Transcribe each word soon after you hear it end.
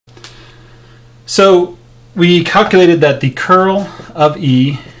So we calculated that the curl of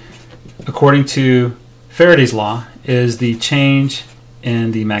E, according to Faraday's law, is the change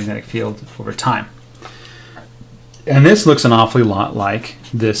in the magnetic field over time. And this looks an awfully lot like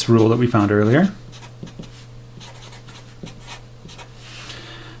this rule that we found earlier,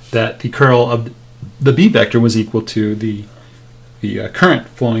 that the curl of the B vector was equal to the current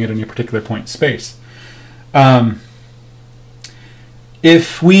flowing at any particular point in space.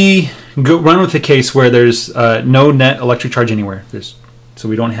 If we run with the case where there's no net electric charge anywhere, so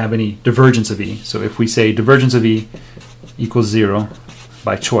we don't have any divergence of E. So if we say divergence of E equals 0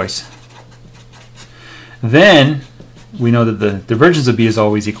 by choice, then we know that the divergence of B is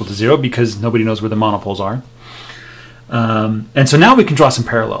always equal to 0 because nobody knows where the monopoles are. And so now we can draw some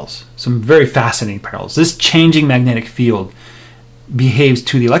parallels, some very fascinating parallels. This changing magnetic field behaves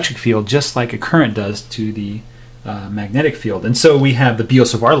to the electric field just like a current does to the magnetic field. And so we have the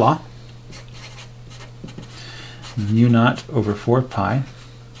Biot-Savart law, mu naught over 4 pi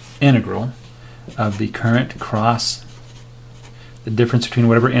integral of the current cross the difference between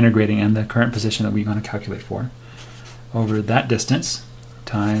whatever integrating and the current position that we're going to calculate for over that distance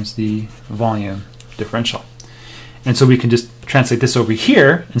times the volume differential. And so we can just translate this over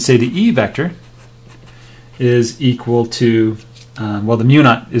here and say the E vector is equal to, well, the mu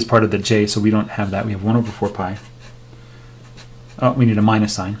naught is part of the J, so we don't have that. We have 1 over 4 pi. Oh, we need a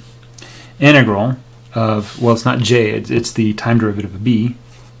minus sign. Integral of, well, it's not J, it's the time derivative of B,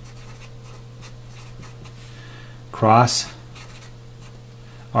 cross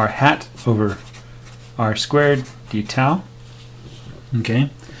r hat over r squared d tau. Okay,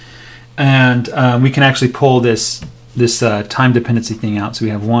 and we can actually pull this time dependency thing out. So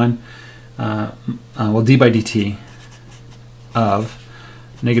we have well, d by dt of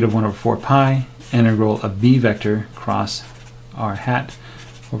negative 1 over 4 pi integral of B vector cross r hat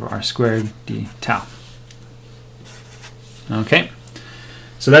over r squared d tau. Okay,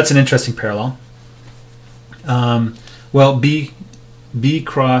 so that's an interesting parallel. Well, B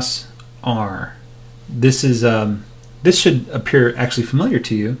cross R. This is this should appear actually familiar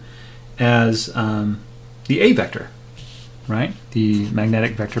to you as the A vector, right? The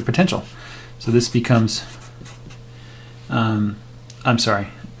magnetic vector potential. So this becomes, I'm sorry,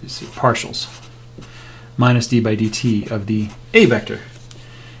 this is partials minus d by dt of the A vector.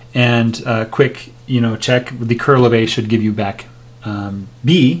 And quick, check, the curl of A should give you back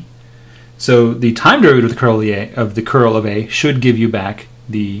B. So the time derivative of the curl of A should give you back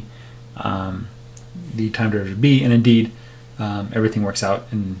the time derivative of B, and indeed everything works out,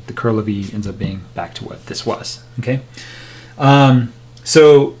 and the curl of E ends up being back to what this was. Okay,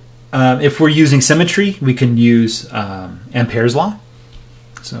 so if we're using symmetry, we can use Ampere's law.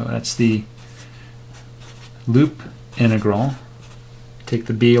 So that's the loop integral. Take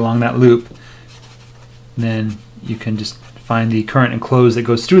the B along that loop, and then you can just find the current enclosed that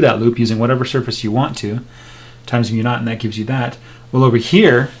goes through that loop using whatever surface you want to, times mu naught, and that gives you that. Well, over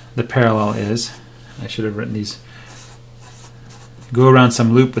here, the parallel is, I should have written these, go around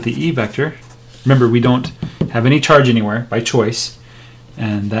some loop with the E vector. Remember, we don't have any charge anywhere by choice,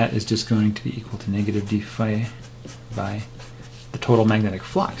 and that is just going to be equal to negative d phi by the total magnetic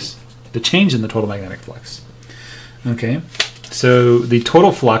flux, the change in the total magnetic flux. Okay, so the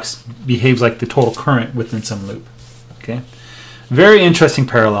total flux behaves like the total current within some loop. Okay, very interesting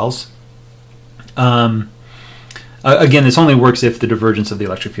parallels. Again, this only works if the divergence of the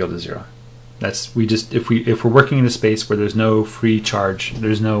electric field is 0. That's if we're working in a space where there's no free charge,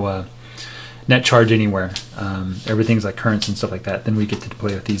 there's no net charge anywhere, everything's like currents and stuff like that, then we get to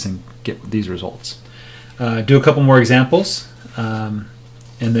play with these and get these results. Do a couple more examples, and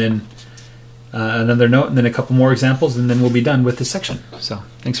then another note, and then a couple more examples, and then we'll be done with this section. So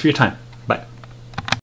thanks for your time. Bye.